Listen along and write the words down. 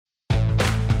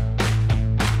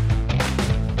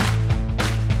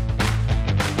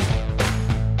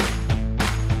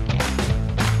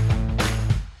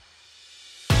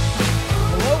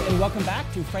welcome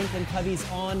back to Franklin Covey's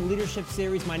On Leadership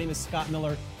series. My name is Scott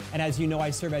Miller, and as you know,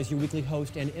 I serve as your weekly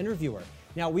host and interviewer.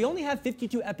 Now, we only have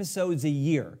 52 episodes a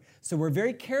year, so we're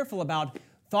very careful about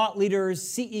thought leaders,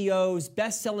 CEOs,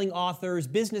 best-selling authors,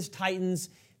 business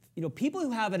titans, people who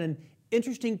have an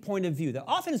interesting point of view that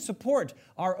often support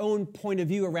our own point of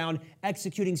view around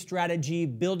executing strategy,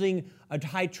 building a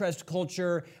high-trust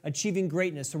culture, achieving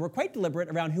greatness. So we're quite deliberate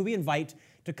around who we invite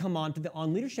to come on to the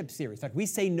On Leadership series. In fact, we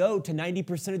say no to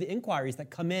 90% of the inquiries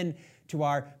that come in to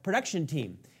our production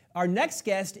team. Our next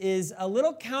guest is a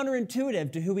little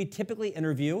counterintuitive to who we typically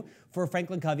interview for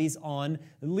Franklin Covey's On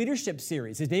Leadership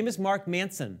series. His name is Mark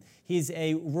Manson. He's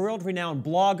a world-renowned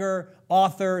blogger,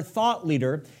 author, thought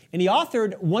leader, and he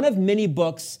authored one of many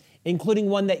books, including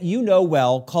one that you know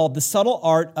well called The Subtle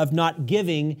Art of Not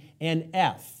Giving an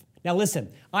F. Now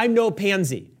listen, I'm no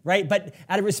pansy, right? But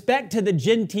out of respect to the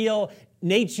genteel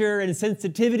nature and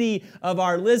sensitivity of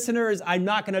our listeners, I'm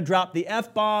not going to drop the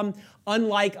F-bomb,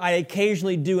 unlike I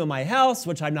occasionally do in my house,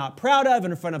 which I'm not proud of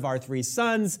in front of our three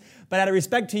sons. But out of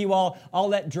respect to you all, I'll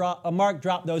let Mark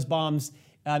drop those bombs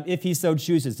if he so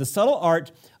chooses. The Subtle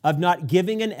Art of Not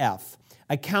Giving an F,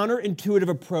 a counterintuitive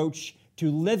approach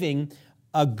to living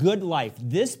a good life.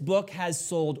 This book has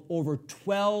sold over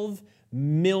 12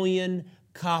 million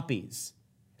copies.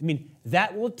 I mean,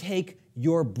 that will take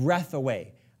your breath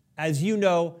away. As you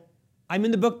know, I'm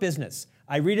in the book business.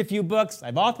 I read a few books,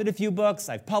 I've authored a few books,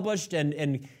 I've published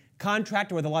and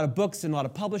contracted with a lot of books and a lot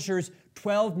of publishers.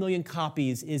 12 million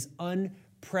copies is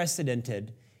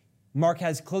unprecedented. Mark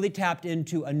has clearly tapped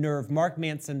into a nerve. Mark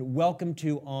Manson, welcome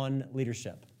to On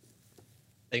Leadership.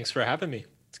 Thanks for having me.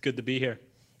 It's good to be here.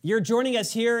 You're joining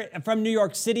us here from New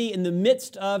York City in the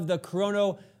midst of the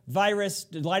coronavirus.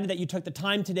 Delighted that you took the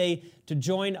time today to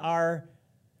join our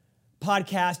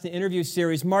podcast and interview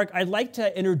series. Mark, I'd like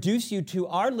to introduce you to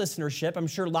our listenership. I'm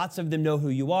sure lots of them know who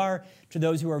you are, to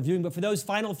those who are viewing, but for those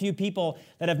final few people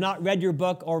that have not read your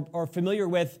book or familiar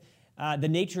with the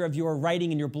nature of your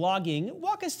writing and your blogging,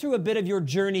 walk us through a bit of your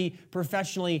journey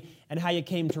professionally and how you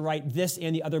came to write this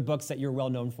and the other books that you're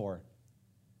well known for.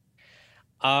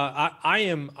 I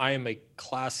am a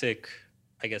classic,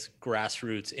 I guess,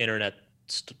 grassroots internet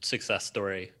success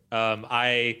story.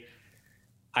 I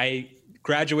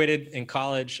graduated in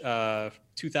college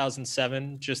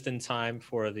 2007, just in time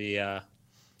for the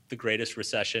greatest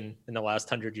recession in the last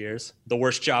 100 years, the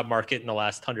worst job market in the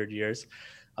last 100 years.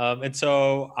 And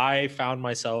so I found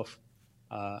myself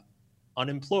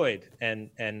unemployed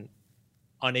and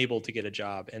unable to get a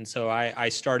job. And so I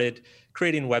started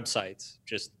creating websites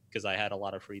just because I had a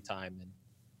lot of free time.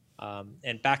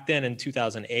 And back then in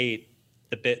 2008,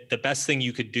 the best thing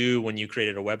you could do when you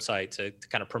created a website to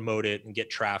kind of promote it and get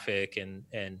traffic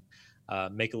and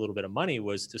make a little bit of money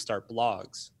was to start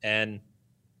blogs. And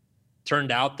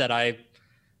turned out that I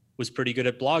was pretty good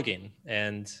at blogging,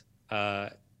 and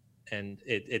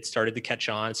it started to catch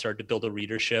on. It started to build a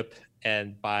readership,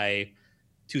 and by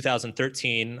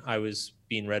 2013, I was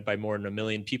being read by more than 1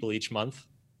 million people each month.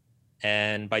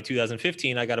 And by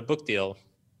 2015, I got a book deal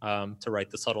to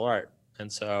write The Subtle Art,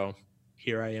 and so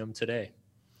here I am today.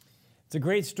 It's a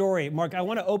great story. Mark, I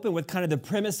want to open with kind of the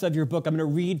premise of your book. I'm going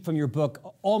to read from your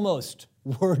book almost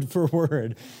word for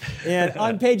word. And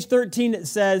on page 13, it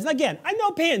says, again, I'm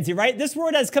no pansy, right? This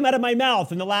word has come out of my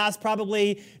mouth in the last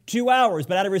probably 2 hours,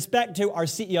 but out of respect to our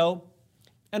CEO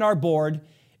and our board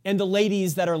and the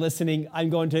ladies that are listening, I'm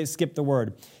going to skip the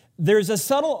word. There's a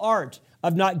subtle art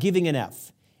of not giving an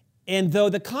F. And though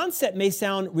the concept may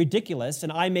sound ridiculous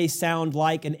and I may sound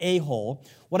like an a-hole,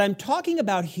 what I'm talking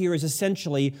about here is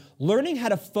essentially learning how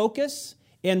to focus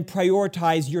and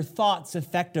prioritize your thoughts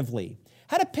effectively,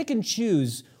 how to pick and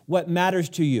choose what matters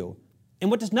to you and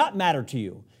what does not matter to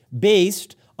you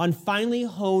based on finely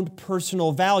honed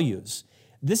personal values.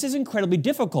 This is incredibly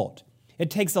difficult.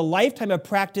 It takes a lifetime of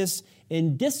practice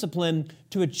and discipline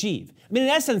to achieve. I mean, in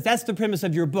essence, that's the premise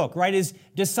of your book, right? Is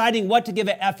deciding what to give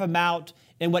an F about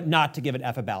and what not to give an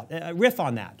F about. Riff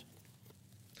on that.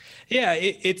 Yeah,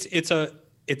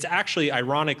 it's actually,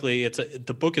 ironically,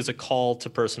 the book is a call to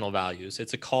personal values.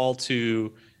 It's a call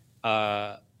to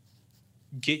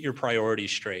get your priorities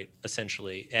straight,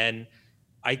 essentially. And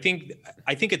I think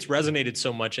it's resonated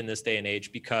so much in this day and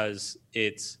age because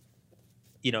it's,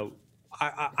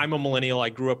 I'm a millennial. I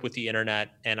grew up with the internet,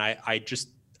 and I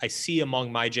see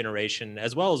among my generation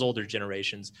as well as older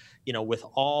generations, with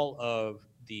all of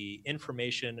the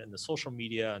information and the social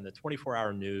media and the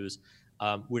 24-hour news,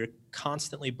 we're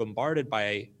constantly bombarded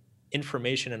by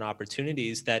information and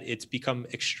opportunities that it's become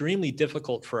extremely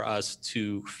difficult for us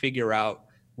to figure out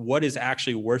what is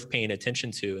actually worth paying attention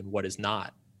to and what is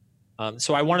not.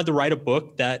 So I wanted to write a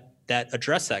book that that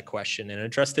addressed that question and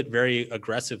addressed it very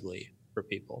aggressively for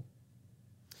people.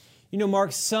 You know,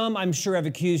 Mark, some I'm sure have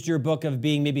accused your book of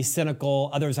being maybe cynical,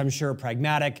 others I'm sure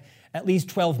pragmatic. At least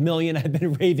 12 million have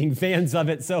been raving fans of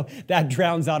it, so that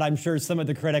drowns out, I'm sure, some of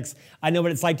the critics. I know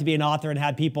what it's like to be an author and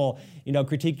have people,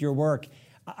 critique your work.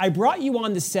 I brought you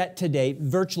on the set today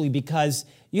virtually because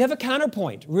you have a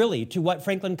counterpoint, really, to what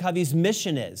Franklin Covey's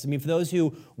mission is. I mean, for those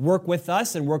who work with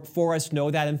us and work for us know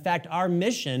that, in fact, our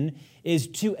mission is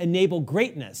to enable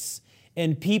greatness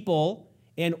in people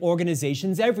and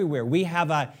organizations everywhere. We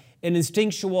have an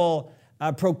instinctual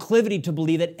proclivity to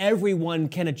believe that everyone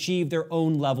can achieve their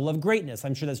own level of greatness.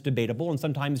 I'm sure that's debatable, and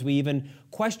sometimes we even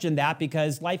question that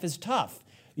because life is tough.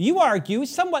 You argue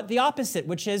somewhat the opposite,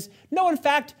 which is, no, in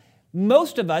fact,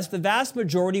 most of us, the vast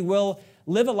majority, will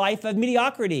live a life of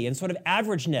mediocrity and sort of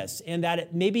averageness, and that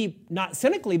it maybe not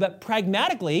cynically, but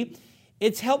pragmatically,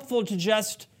 it's helpful to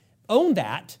just own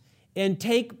that and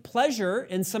take pleasure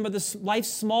in some of the life's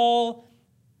small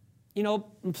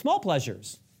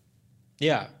pleasures.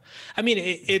 Yeah. I mean,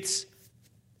 it's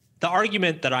the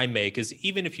argument that I make is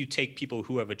even if you take people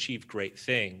who have achieved great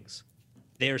things,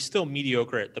 they are still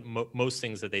mediocre at most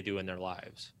things that they do in their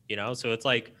lives. So it's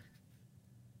like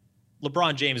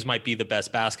LeBron James might be the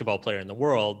best basketball player in the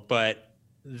world, but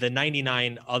the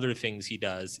 99 other things he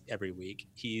does every week,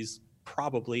 he's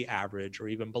probably average or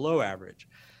even below average.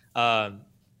 And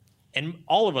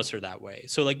all of us are that way.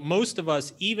 So like most of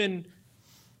us, even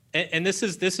and this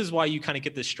is why you kind of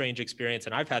get this strange experience,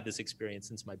 and I've had this experience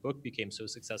since my book became so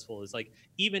successful, is like,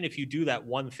 even if you do that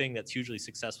one thing that's hugely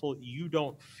successful, you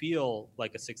don't feel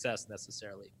like a success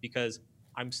necessarily, because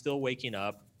I'm still waking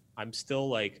up, I'm still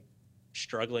like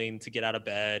struggling to get out of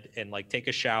bed and like take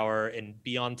a shower and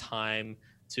be on time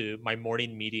to my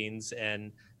morning meetings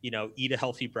and, eat a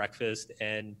healthy breakfast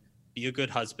and be a good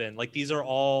husband. Like these are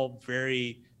all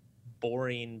very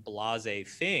boring, blasé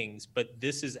things, but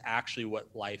this is actually what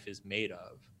life is made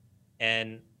of.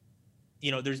 And,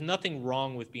 there's nothing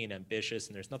wrong with being ambitious,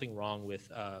 and there's nothing wrong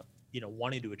with,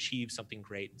 wanting to achieve something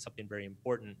great and something very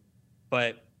important.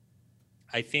 But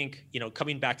I think,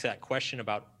 coming back to that question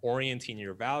about orienting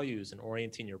your values and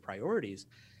orienting your priorities,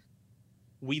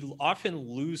 we often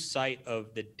lose sight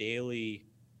of the daily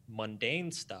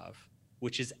mundane stuff,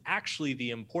 which is actually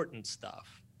the important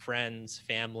stuff: friends,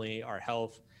 family, our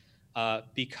health,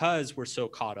 because we're so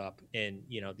caught up in,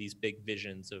 these big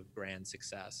visions of grand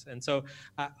success. And so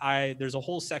there's a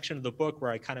whole section of the book where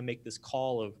I kind of make this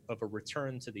call of a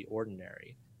return to the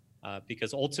ordinary,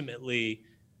 because ultimately,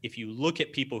 if you look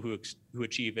at people who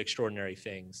achieve extraordinary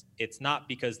things, it's not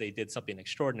because they did something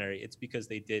extraordinary, it's because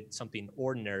they did something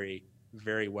ordinary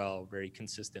very well, very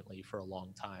consistently for a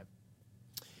long time.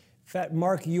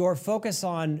 Mark, your focus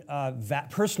on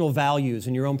personal values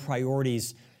and your own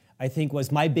priorities, I think,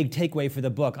 was my big takeaway for the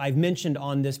book. I've mentioned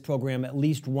on this program at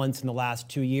least once in the last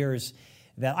 2 years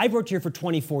that I've worked here for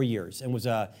 24 years and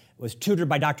was tutored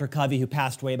by Dr. Covey, who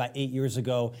passed away about 8 years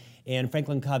ago. And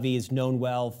Franklin Covey is known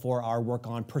well for our work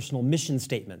on personal mission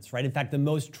statements, right? In fact, the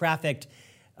most trafficked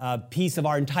piece of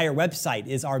our entire website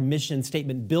is our mission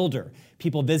statement builder.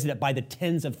 People visit it by the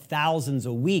tens of thousands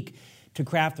a week to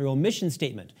craft their own mission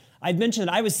statement. I've mentioned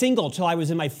that I was single till I was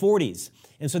in my 40s.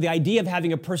 And so the idea of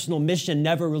having a personal mission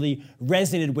never really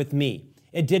resonated with me.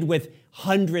 It did with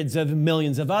hundreds of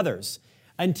millions of others,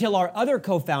 until our other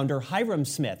co-founder, Hyrum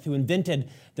Smith, who invented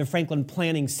the Franklin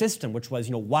planning system, which was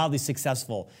wildly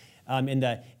successful in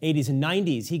the 80s and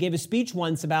 90s. He gave a speech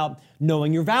once about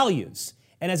knowing your values.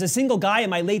 And as a single guy in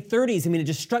my late 30s, it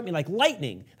just struck me like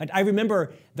lightning. I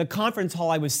remember the conference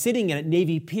hall I was sitting in at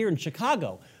Navy Pier in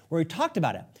Chicago, where he talked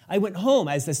about it. I went home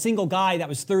as a single guy that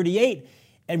was 38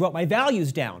 and wrote my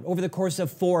values down over the course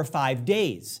of 4 or 5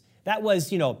 days. That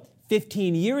was,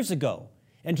 15 years ago.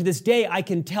 And to this day, I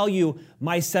can tell you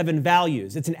my 7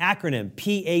 values. It's an acronym,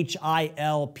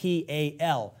 PHILPAL,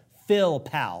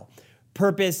 PHILPAL.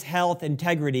 Purpose, health,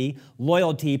 integrity,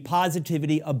 loyalty,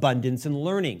 positivity, abundance, and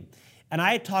learning. And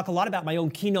I talk a lot about my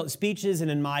own keynote speeches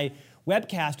and in my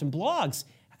webcast and blogs,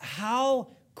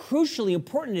 how crucially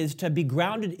important it is to be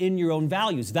grounded in your own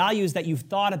values that you've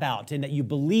thought about and that you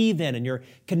believe in and you're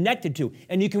connected to.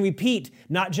 And you can repeat,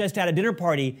 not just at a dinner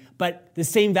party, but the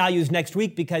same values next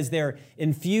week because they're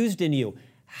infused in you.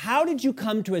 How did you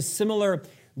come to a similar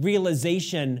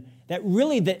realization that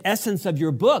really the essence of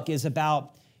your book is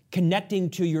about connecting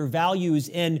to your values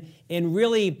and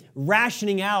really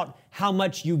rationing out how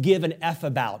much you give an F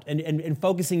about and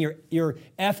focusing your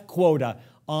F quota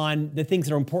on the things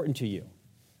that are important to you?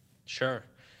 Sure.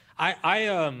 I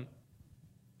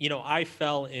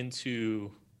fell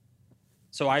into,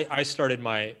 so I started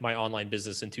my online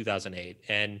business in 2008,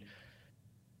 and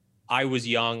I was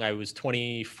young. I was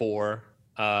 24,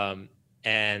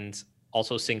 and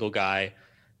also single guy.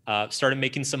 Started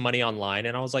making some money online,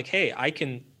 and I was like, hey, I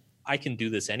can do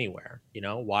this anywhere.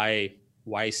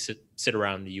 Why sit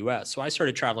around the U.S.? So I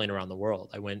started traveling around the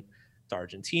world. I went to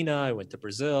Argentina, I went to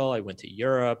Brazil, I went to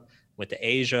Europe, went to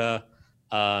Asia,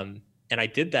 and I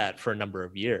did that for a number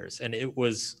of years, and it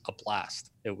was a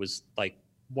blast. It was like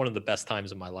one of the best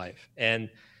times of my life.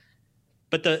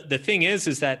 But the thing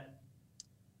is that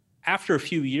after a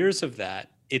few years of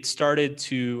that,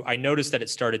 I noticed that it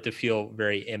started to feel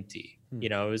very empty.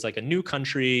 It was like a new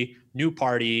country, new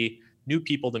party, new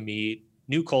people to meet,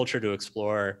 new culture to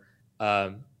explore.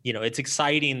 It's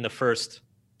exciting the first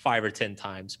 5 or 10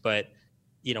 times, but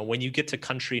when you get to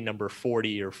country number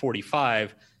 40 or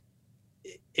 45,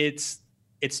 it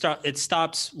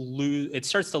starts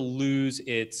to lose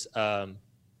its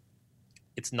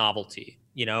novelty,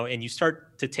 and you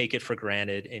start to take it for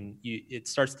granted, and it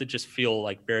starts to just feel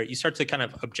like you start to kind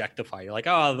of objectify. You're like,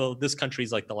 oh, this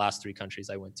country's like the last 3 countries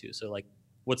I went to, so like,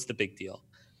 what's the big deal?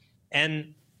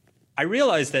 And I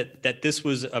realized that this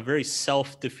was a very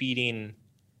self-defeating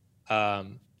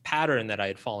pattern that I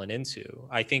had fallen into.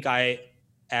 I think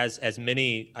as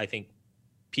many, I think,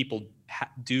 people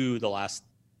do the last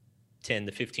 10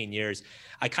 to 15 years,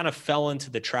 I kind of fell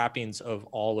into the trappings of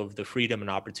all of the freedom and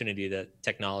opportunity that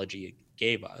technology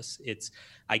gave us.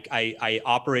 I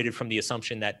operated from the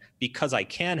assumption that because I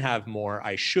can have more,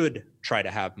 I should try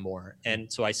to have more.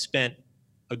 And so I spent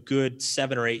a good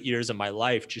 7 or 8 years of my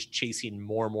life just chasing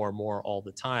more all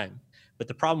the time. But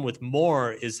the problem with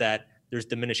more is that there's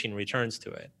diminishing returns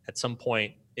to it. At some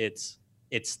point, it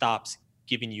stops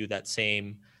giving you that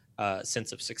same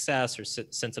sense of success or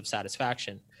sense of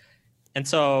satisfaction. And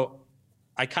so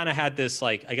I kind of had this,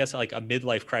 like, I guess like a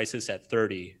midlife crisis at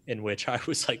 30, in which I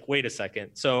was like, wait a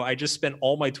second. So I just spent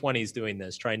all my 20s doing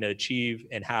this, trying to achieve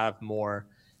and have more.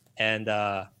 And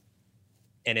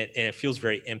it feels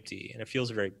very empty, and it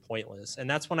feels very pointless. And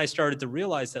that's when I started to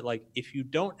realize that, like, if you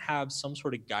don't have some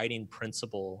sort of guiding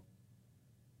principle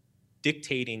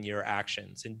dictating your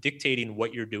actions and dictating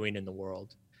what you're doing in the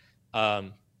world,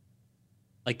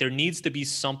 like, there needs to be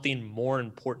something more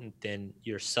important than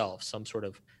yourself, some sort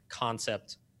of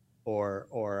concept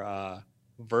or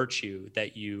virtue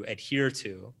that you adhere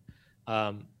to.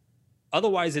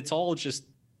 Otherwise, it's all just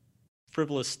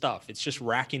frivolous stuff. It's just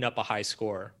racking up a high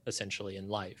score, essentially, in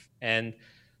life. And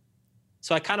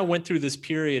so I kind of went through this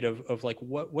period of like,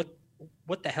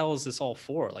 what the hell is this all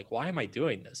for? Like, why am I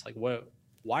doing this? Like,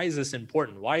 why is this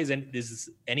important? Why is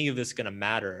any of this going to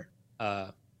matter,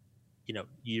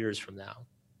 years from now?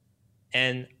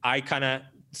 And I kind of,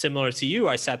 similar to you,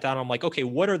 I sat down, I'm like, okay,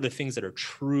 what are the things that are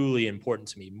truly important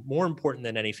to me? More important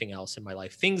than anything else in my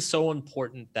life. Things so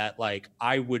important that, like,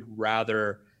 I would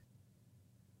rather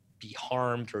be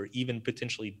harmed or even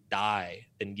potentially die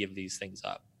than give these things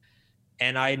up.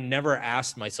 And I never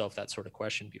asked myself that sort of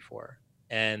question before.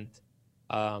 And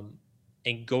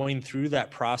going through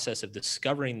that process of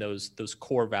discovering those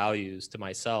core values to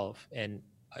myself, and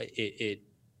it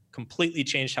completely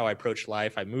changed how I approached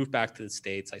life. I moved back to the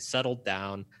States. I settled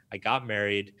down. I got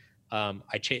married.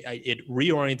 It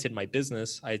reoriented my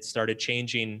business. I had started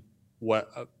changing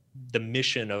the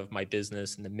mission of my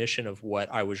business and the mission of what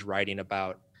I was writing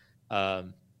about.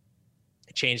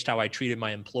 It changed how I treated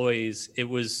my employees. It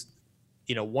was,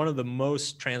 one of the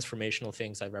most transformational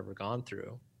things I've ever gone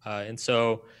through. And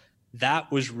so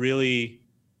that was really,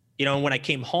 when I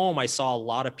came home, I saw a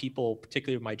lot of people,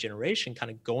 particularly of my generation,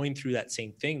 kind of going through that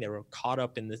same thing. They were caught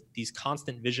up in these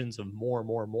constant visions of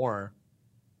more.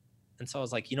 And so I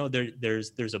was like,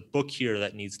 there's a book here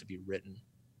that needs to be written.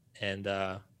 And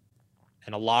a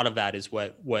lot of that is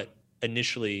what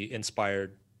initially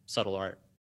inspired Subtle Art.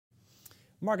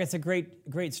 Mark, it's a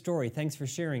great story. Thanks for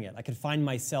sharing it. I could find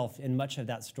myself in much of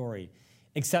that story,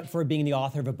 except for being the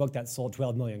author of a book that sold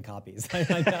 12 million copies.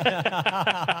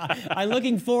 I'm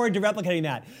looking forward to replicating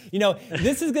that.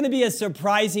 This is going to be a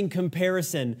surprising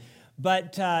comparison,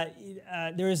 but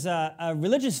there's a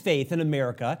religious faith in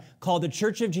America called the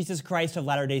Church of Jesus Christ of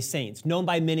Latter-day Saints, known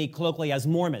by many colloquially as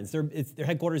Mormons. Their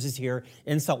headquarters is here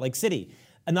in Salt Lake City.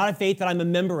 And not a faith that I'm a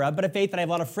member of, but a faith that I have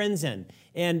a lot of friends in.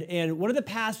 And one of the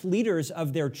past leaders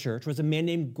of their church was a man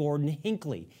named Gordon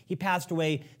Hinckley. He passed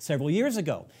away several years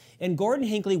ago. And Gordon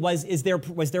Hinckley was their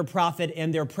prophet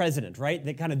and their president,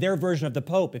 right? Kind of their version of the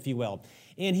Pope, if you will.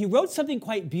 And he wrote something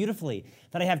quite beautifully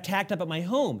that I have tacked up at my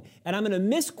home. And I'm going to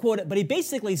misquote it, but he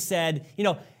basically said,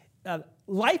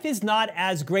 life is not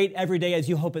as great every day as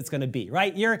you hope it's going to be,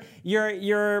 right?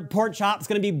 Your pork chop's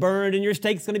going to be burned, and your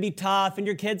steak's going to be tough, and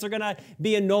your kids are going to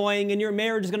be annoying, and your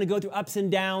marriage is going to go through ups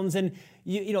and downs, and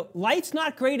life's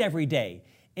not great every day.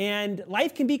 And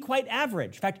life can be quite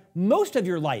average. In fact, most of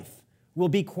your life will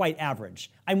be quite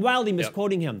average. I'm wildly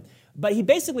misquoting him. But he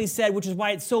basically said, which is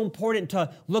why it's so important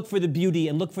to look for the beauty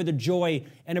and look for the joy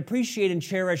and appreciate and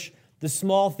cherish the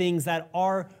small things that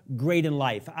are great in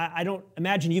life. I don't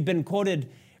imagine you've been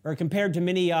quoted or compared to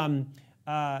many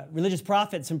religious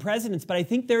prophets and presidents, but I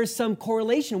think there is some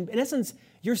correlation. In essence,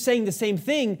 you're saying the same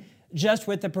thing, just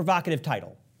with a provocative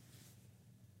title.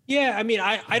 Yeah, I mean,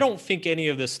 I don't think any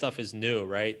of this stuff is new,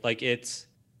 right? Like it's,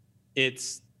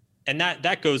 and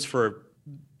that goes for,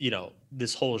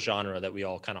 this whole genre that we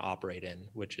all kind of operate in,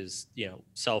 which is,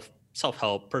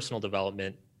 self-help, personal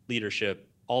development, leadership,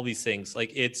 all these things.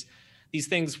 Like these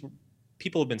things,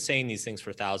 people have been saying these things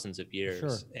for thousands of years.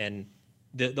 Sure. And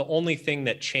the only thing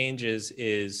that changes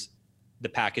is the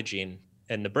packaging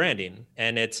and the branding.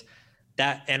 And it's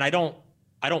that, and I don't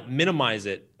minimize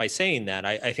it by saying that.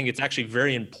 I think it's actually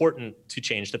very important to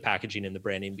change the packaging and the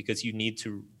branding, because you need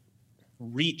to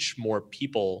reach more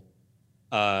people.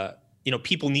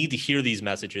 People need to hear these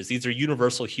messages. These are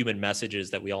universal human messages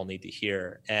that we all need to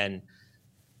hear. And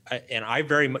I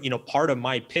very much, part of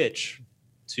my pitch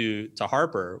to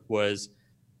Harper was,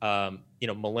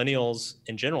 millennials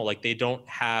in general, like they don't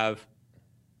have,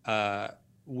 I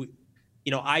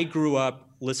grew up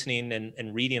listening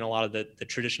and reading a lot of the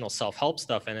traditional self-help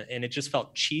stuff, and it just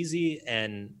felt cheesy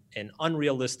and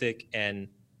unrealistic and,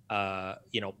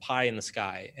 pie in the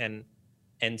sky.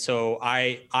 And so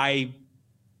I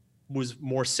was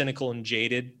more cynical and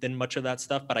jaded than much of that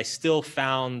stuff, but I still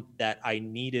found that I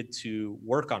needed to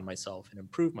work on myself and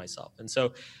improve myself. And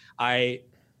so a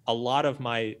lot of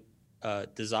my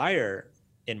desire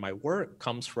in my work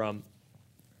comes from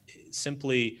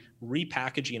simply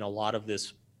repackaging a lot of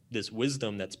this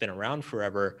wisdom that's been around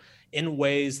forever in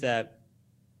ways that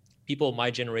people of my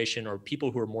generation, or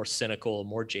people who are more cynical,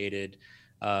 more jaded,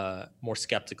 more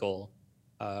skeptical,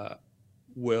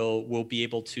 will be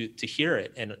able to hear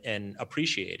it and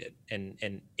appreciate it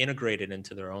and integrate it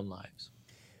into their own lives.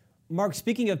 Mark,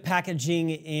 speaking of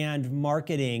packaging and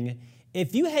marketing,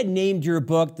 if you had named your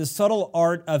book The Subtle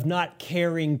Art of Not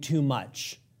Caring Too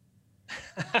Much,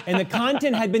 and the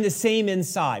content had been the same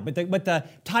inside, but the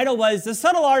title was The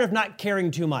Subtle Art of Not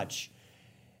Caring Too Much,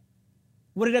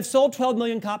 would it have sold 12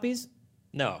 million copies?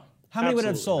 No. How many would it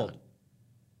have sold?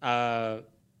 Not.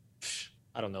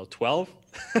 I don't know, 12?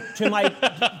 to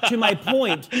my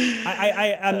point,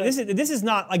 this is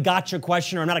not a gotcha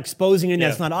question, or I'm not exposing anything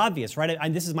that's not obvious, right?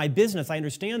 This is my business. I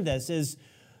understand this. Is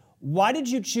why did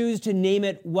you choose to name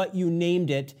it what you named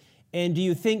it? And do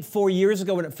you think 4 years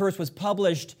ago, when it first was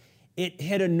published, it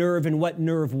hit a nerve, and what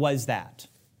nerve was that?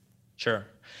 Sure.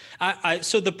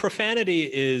 So the profanity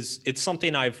it's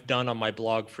something I've done on my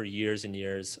blog for years and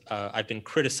years. I've been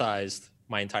criticized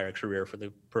my entire career for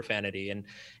the profanity,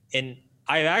 and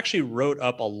I actually wrote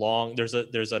up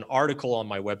there's an article on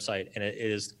my website, and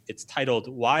it's titled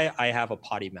 "Why I Have a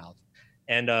Potty Mouth,"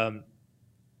 and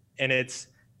it's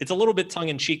a little bit tongue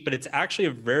in cheek, but it's actually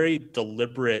a very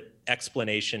deliberate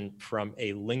explanation from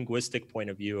a linguistic point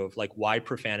of view of like why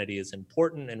profanity is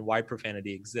important and why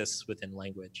profanity exists within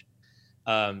language.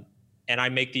 And I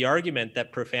make the argument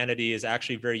that profanity is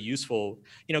actually very useful,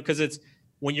 because it's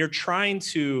when you're trying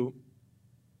to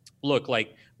look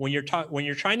like when you're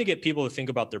trying to get people to think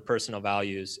about their personal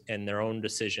values and their own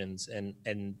decisions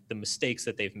and the mistakes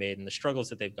that they've made and the struggles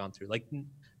that they've gone through, like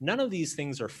none of these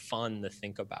things are fun to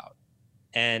think about.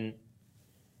 And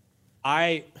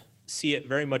I see it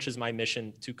very much as my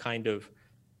mission to kind of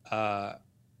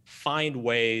find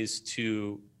ways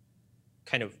to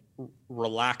kind of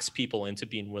relax people into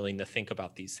being willing to think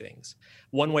about these things.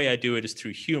 One way I do it is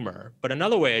through humor, but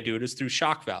another way I do it is through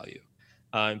shock value.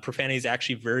 And profanity is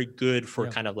actually very good for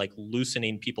kind of like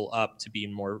loosening people up to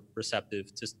being more receptive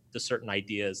to certain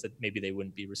ideas that maybe they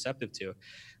wouldn't be receptive to.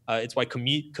 It's why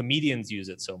comedians use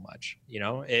it so much,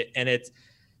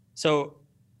 so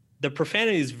the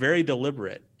profanity is very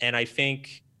deliberate. And I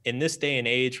think in this day and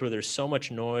age where there's so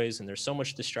much noise and there's so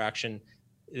much distraction,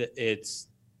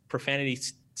 profanity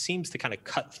seems to kind of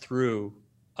cut through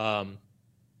a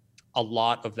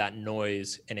lot of that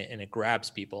noise, and it grabs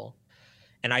people.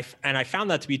 And I found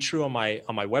that to be true on my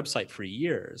website for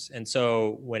years. And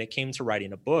so when it came to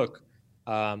writing a book,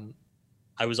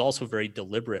 I was also very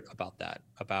deliberate about that.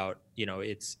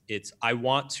 I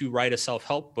want to write a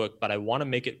self-help book, but I want to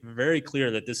make it very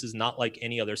clear that this is not like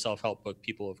any other self-help book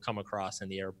people have come across in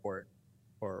the airport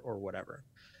or whatever.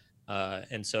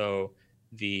 And so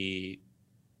the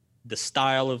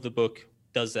style of the book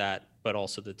does that, but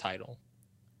also the title.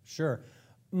 Sure.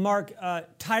 Mark,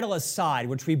 title aside,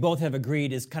 which we both have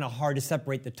agreed is kind of hard to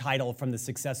separate the title from the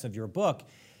success of your book,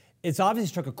 it's obviously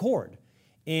struck a chord.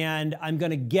 And I'm going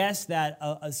to guess that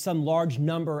some large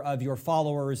number of your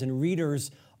followers and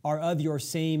readers are of your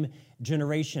same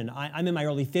generation. I'm in my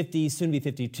early 50s, soon to be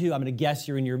 52. I'm going to guess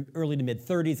you're in your early to mid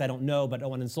 30s. I don't know, but I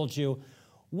don't want to insult you.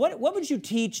 What would you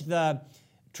teach the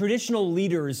traditional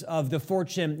leaders of the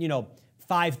Fortune,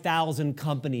 5,000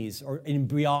 companies, or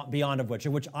beyond of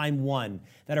which I'm one,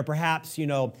 that are perhaps,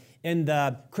 in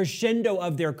the crescendo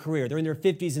of their career? They're in their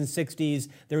 50s and 60s.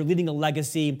 They're leading a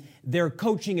legacy. They're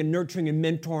coaching and nurturing and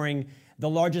mentoring the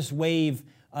largest wave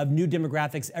of new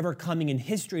demographics ever coming in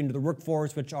history into the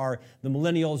workforce, which are the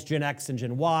millennials, Gen X, and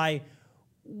Gen Y.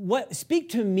 Speak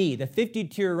to me, the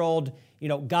 52-year-old,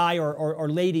 guy or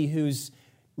lady who's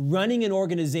running an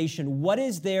organization. What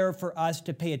is there for us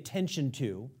to pay attention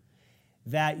to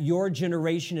that your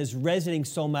generation is resonating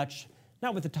so much,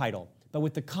 not with the title, but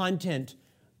with the content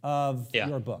of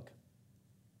your book?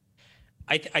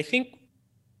 I think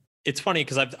it's funny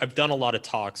because I've done a lot of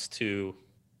talks to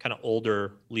kind of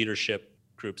older leadership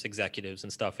groups, executives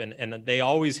and stuff, and they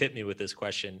always hit me with this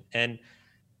question. And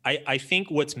I think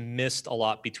what's missed a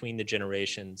lot between the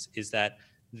generations is that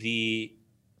the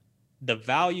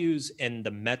values and the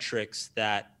metrics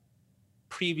that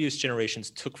previous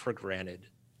generations took for granted,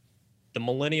 the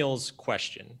millennials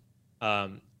question.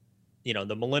 The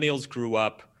millennials grew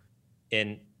up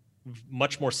in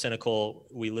much more cynical.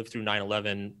 We lived through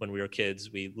 9/11 when we were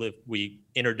kids. We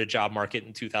entered the job market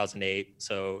in 2008.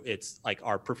 So it's like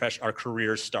our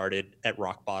careers started at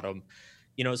rock bottom,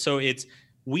 so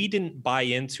we didn't buy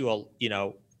into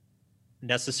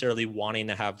necessarily wanting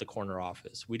to have the corner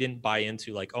office. We didn't buy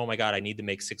into like, oh my God, I need to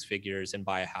make six figures and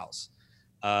buy a house.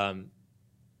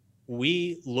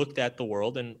 We looked at the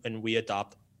world and we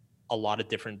adopt a lot of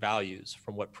different values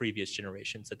from what previous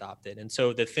generations adopted. And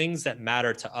so the things that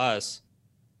matter to us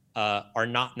are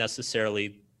not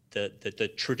necessarily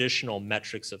the traditional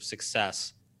metrics of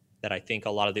success that I think a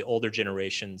lot of the older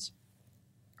generations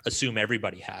assume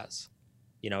everybody has.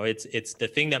 It's the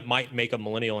thing that might make a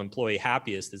millennial employee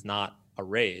happiest is not a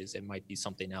raise. It might be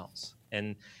something else.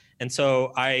 And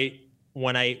so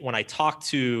when I talk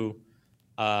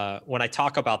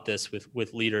about this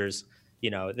with leaders,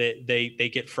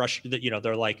 they get frustrated.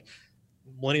 They're like,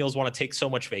 millennials want to take so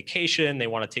much vacation. They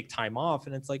want to take time off.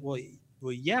 And it's like, well,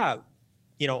 yeah,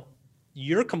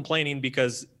 you're complaining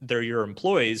because they're your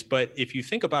employees. But if you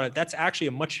think about it, that's actually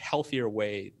a much healthier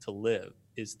way to live,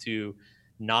 is to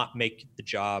not make the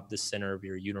job the center of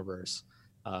your universe,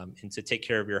 and to take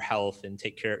care of your health and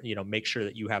make sure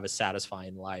that you have a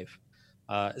satisfying life.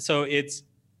 So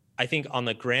I think on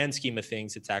the grand scheme of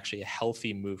things, it's actually a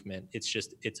healthy movement. It's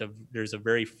just, there's a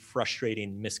very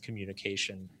frustrating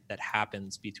miscommunication that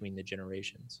happens between the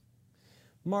generations.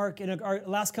 Mark, in our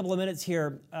last couple of minutes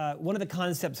here, one of the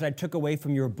concepts that I took away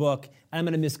from your book, and I'm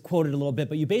going to misquote it a little bit,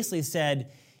 but you basically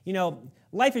said,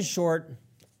 life is short.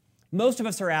 Most of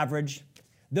us are average.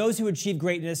 Those who achieve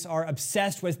greatness are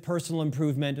obsessed with personal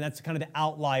improvement, and that's kind of the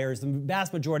outliers. The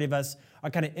vast majority of us are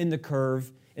kind of in the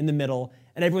curve, in the middle,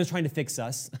 and everyone's trying to fix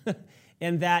us.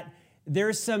 And that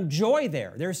there's some joy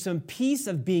there. There's some peace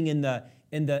of being in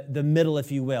the middle,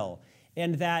 if you will.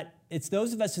 And that it's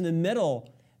those of us in the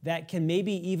middle that can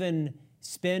maybe even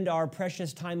spend our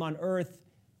precious time on earth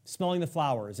smelling the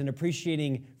flowers and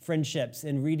appreciating friendships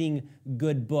and reading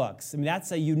good books. I mean,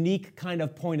 that's a unique kind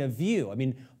of point of view. I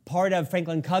mean, part of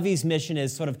Franklin Covey's mission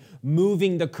is sort of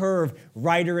moving the curve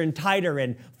righter and tighter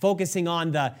and focusing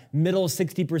on the middle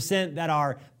 60% that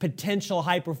are potential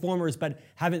high performers but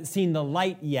haven't seen the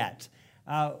light yet.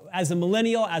 As a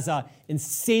millennial, as an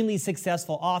insanely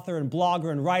successful author and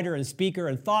blogger and writer and speaker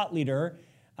and thought leader,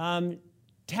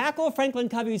 tackle Franklin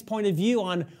Covey's point of view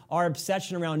on our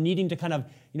obsession around needing to kind of,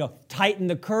 tighten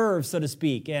the curve, so to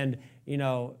speak, and,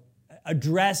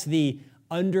 address the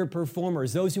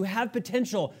underperformers, those who have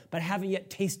potential but haven't yet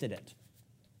tasted it.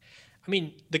 I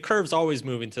mean, the curve's always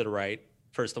moving to the right,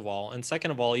 first of all. And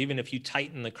second of all, even if you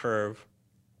tighten the curve,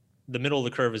 the middle of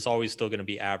the curve is always still going to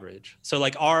be average. So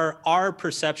like our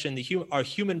perception, our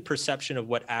human perception of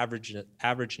what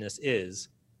averageness is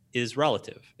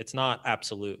relative. It's not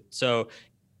absolute. So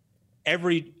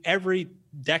every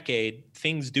decade,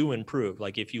 things do improve.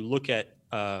 Like if you look at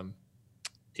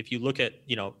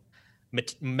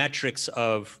metrics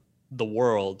of the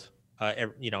world,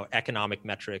 economic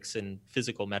metrics and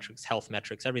physical metrics, health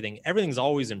metrics, everything's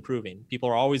always improving. People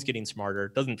are always getting smarter.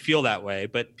 It doesn't feel that way,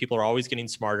 but people are always getting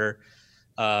smarter.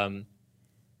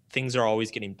 Things are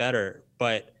always getting better,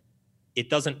 but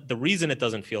the reason it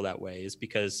doesn't feel that way is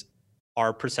because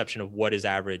our perception of what is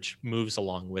average moves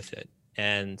along with it.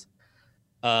 And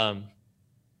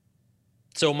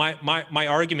so my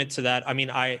argument to that, I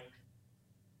mean, I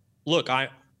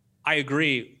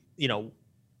agree,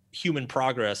 human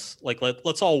progress, like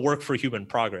let's all work for human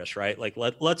progress, right? Like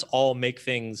let's all make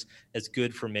things as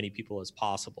good for many people as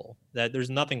possible. That there's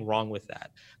nothing wrong with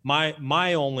that.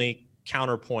 My only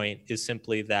counterpoint is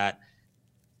simply that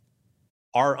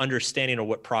our understanding of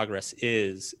what progress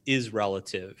is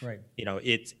relative. Right. You know,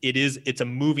 it's a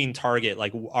moving target.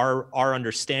 Like our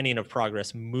understanding of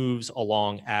progress moves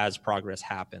along as progress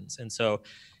happens. And so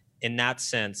in that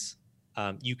sense,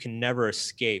 you can never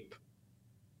escape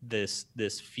this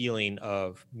feeling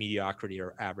of mediocrity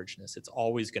or averageness. It's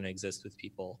always going to exist with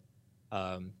people.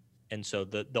 And so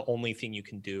the only thing you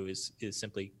can do is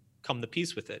simply come to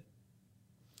peace with it.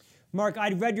 Mark,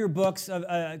 I'd read your books,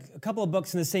 a couple of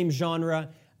books in the same genre.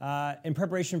 In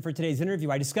preparation for today's interview,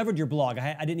 I discovered your blog.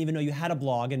 I didn't even know you had a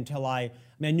blog until I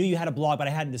knew you had a blog, but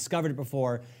I hadn't discovered it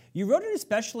before. You wrote an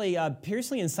especially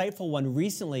piercingly insightful one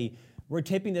recently. We're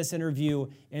taping this interview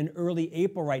in early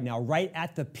April right now, right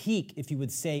at the peak, if you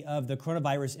would say, of the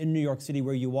coronavirus in New York City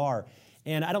where you are.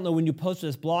 And I don't know when you posted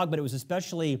this blog, but it was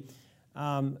especially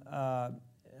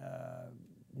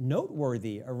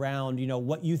noteworthy around, you know,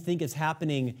 what you think is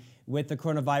happening with the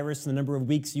coronavirus and the number of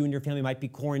weeks you and your family might be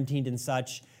quarantined and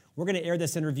such. We're going to air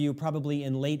this interview probably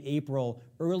in late April,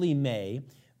 early May,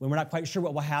 when we're not quite sure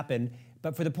what will happen.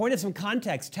 But for the point of some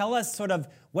context, tell us sort of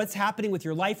what's happening with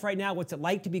your life right now. What's it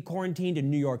like to be quarantined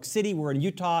in New York City? We're in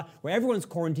Utah, where everyone's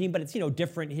quarantined, but it's, you know,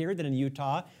 different here than in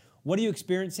Utah. What are you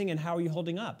experiencing and how are you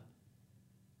holding up?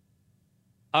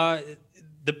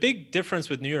 The big difference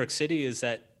with New York City is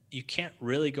that you can't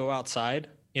really go outside.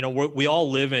 You know, we all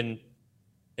live in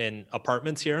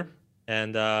apartments here,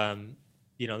 and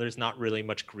you know, there's not really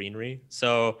much greenery.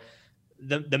 So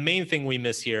the main thing we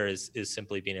miss here is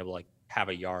simply being able to like have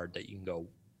a yard that you can go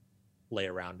lay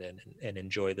around in and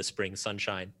enjoy the spring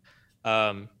sunshine.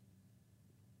 You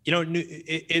know,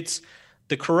 it's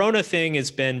the Corona thing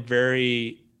has been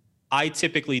very. I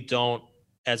typically don't,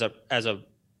 as a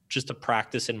just a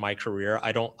practice in my career,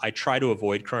 I try to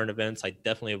avoid current events. I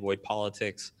definitely avoid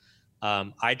politics.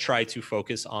 I try to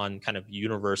focus on kind of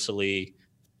universal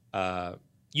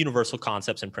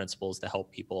concepts and principles to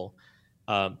help people.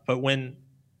 But when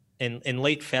in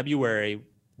late February,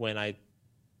 when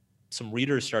some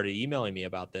readers started emailing me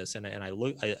about this, and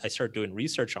I started doing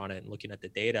research on it and looking at the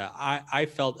data, I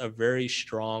felt a very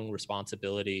strong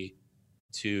responsibility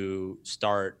to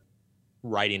start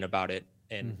writing about it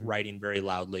and writing very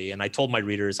loudly. And I told my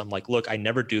readers, I'm like, look, I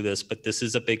never do this, but this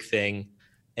is a big thing.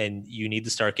 And you need to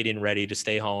start getting ready to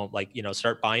stay home. Like, you know,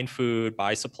 start buying food,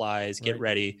 buy supplies, get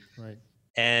ready. Right.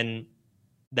 And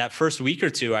that first week or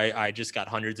two, I just got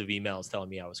hundreds of emails telling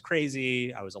me I was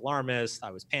crazy, I was alarmist,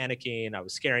 I was panicking, I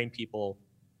was scaring people.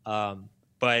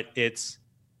 But it's,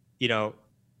 you know,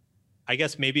 I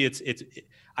guess maybe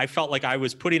I felt like I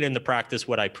was putting into practice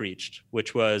what I preached,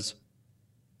 which was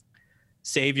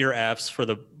save your F's for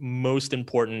the most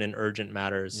important and urgent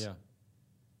matters. Yeah.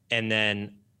 And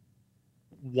then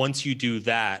once you do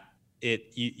that,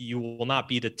 you will not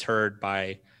be deterred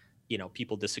by, you know,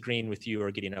 people disagreeing with you or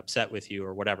getting upset with you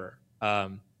or whatever.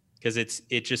 Because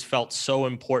it just felt so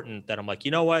important that I'm like,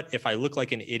 you know what? If I look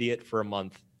like an idiot for a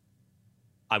month,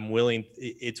 I'm willing.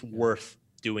 It's worth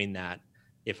doing that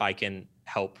if I can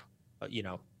help, you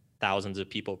know, thousands of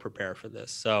people prepare for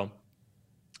this. So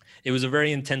it was a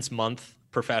very intense month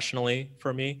professionally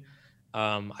for me.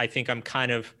 I think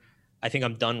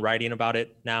I'm done writing about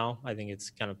it now. I think it's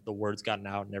kind of the word's gotten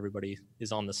out and everybody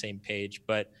is on the same page.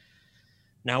 But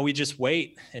now we just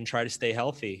wait and try to stay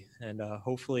healthy. And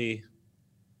hopefully,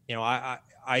 you know,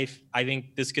 I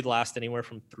think this could last anywhere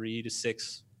from 3 to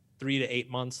 6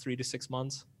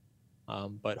 months.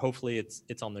 But hopefully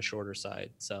it's on the shorter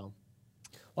side. So.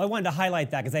 Well, I wanted to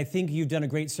highlight that because I think you've done a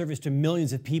great service to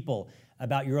millions of people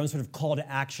about your own sort of call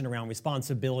to action around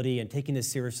responsibility and taking this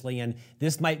seriously. And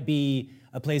this might be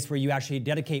a place where you actually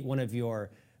dedicate one of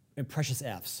your precious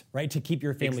F's, right, to keep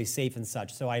your family safe and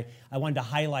such. So I wanted to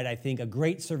highlight, I think, a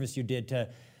great service you did to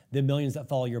the millions that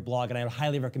follow your blog. And I would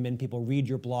highly recommend people read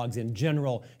your blogs in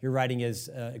general. Your writing is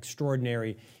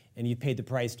extraordinary, and you've paid the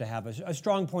price to have a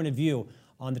strong point of view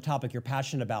on the topic you're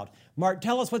passionate about. Mark,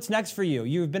 tell us what's next for you.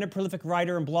 You've been a prolific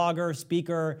writer and blogger,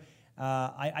 speaker.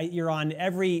 You're on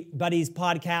everybody's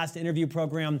podcast, interview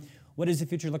program. What does the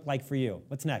future look like for you?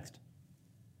 What's next?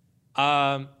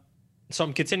 So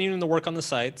I'm continuing to work on the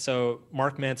site. So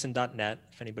markmanson.net,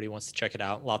 if anybody wants to check it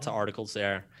out. Lots of articles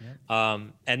there.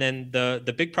 Yep. And then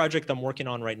the big project I'm working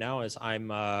on right now is I'm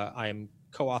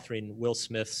co-authoring Will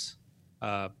Smith's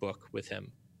book with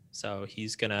him. So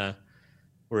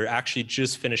we're actually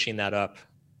just finishing that up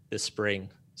this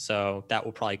spring. So that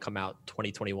will probably come out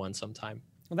 2021 sometime.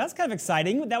 Well, that's kind of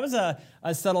exciting. That was a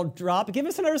subtle drop. Give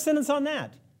us another sentence on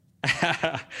that.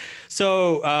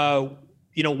 So,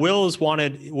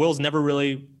 Will's never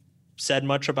really said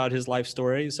much about his life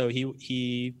story. So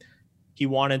he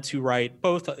wanted to write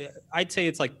both. I'd say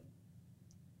it's like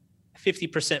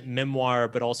 50% memoir,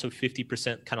 but also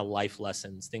 50% kind of life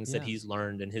lessons, things that he's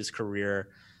learned in his career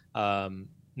and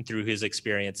through his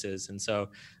experiences. And so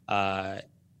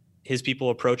his people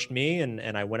approached me,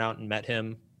 and I went out and met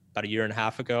him about 1.5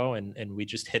 years ago, and we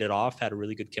just hit it off, had a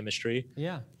really good chemistry.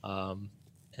 Yeah.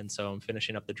 And so I'm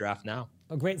finishing up the draft now.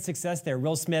 A great success there.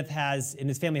 Will Smith and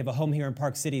his family have a home here in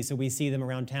Park City, so we see them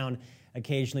around town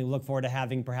occasionally. We look forward to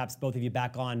having perhaps both of you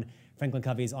back on Franklin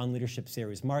Covey's On Leadership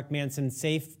series. Mark Manson,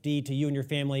 safety to you and your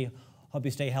family. Hope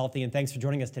you stay healthy, and thanks for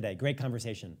joining us today. Great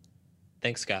conversation.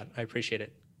 Thanks, Scott. I appreciate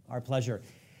it. Our pleasure.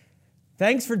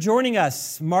 Thanks for joining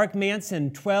us. Mark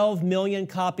Manson, 12 million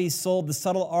copies sold, The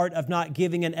Subtle Art of Not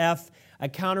Giving an F, a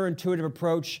counterintuitive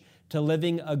approach to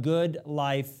living a good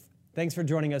life. Thanks for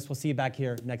joining us. We'll see you back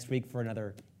here next week for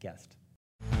another guest.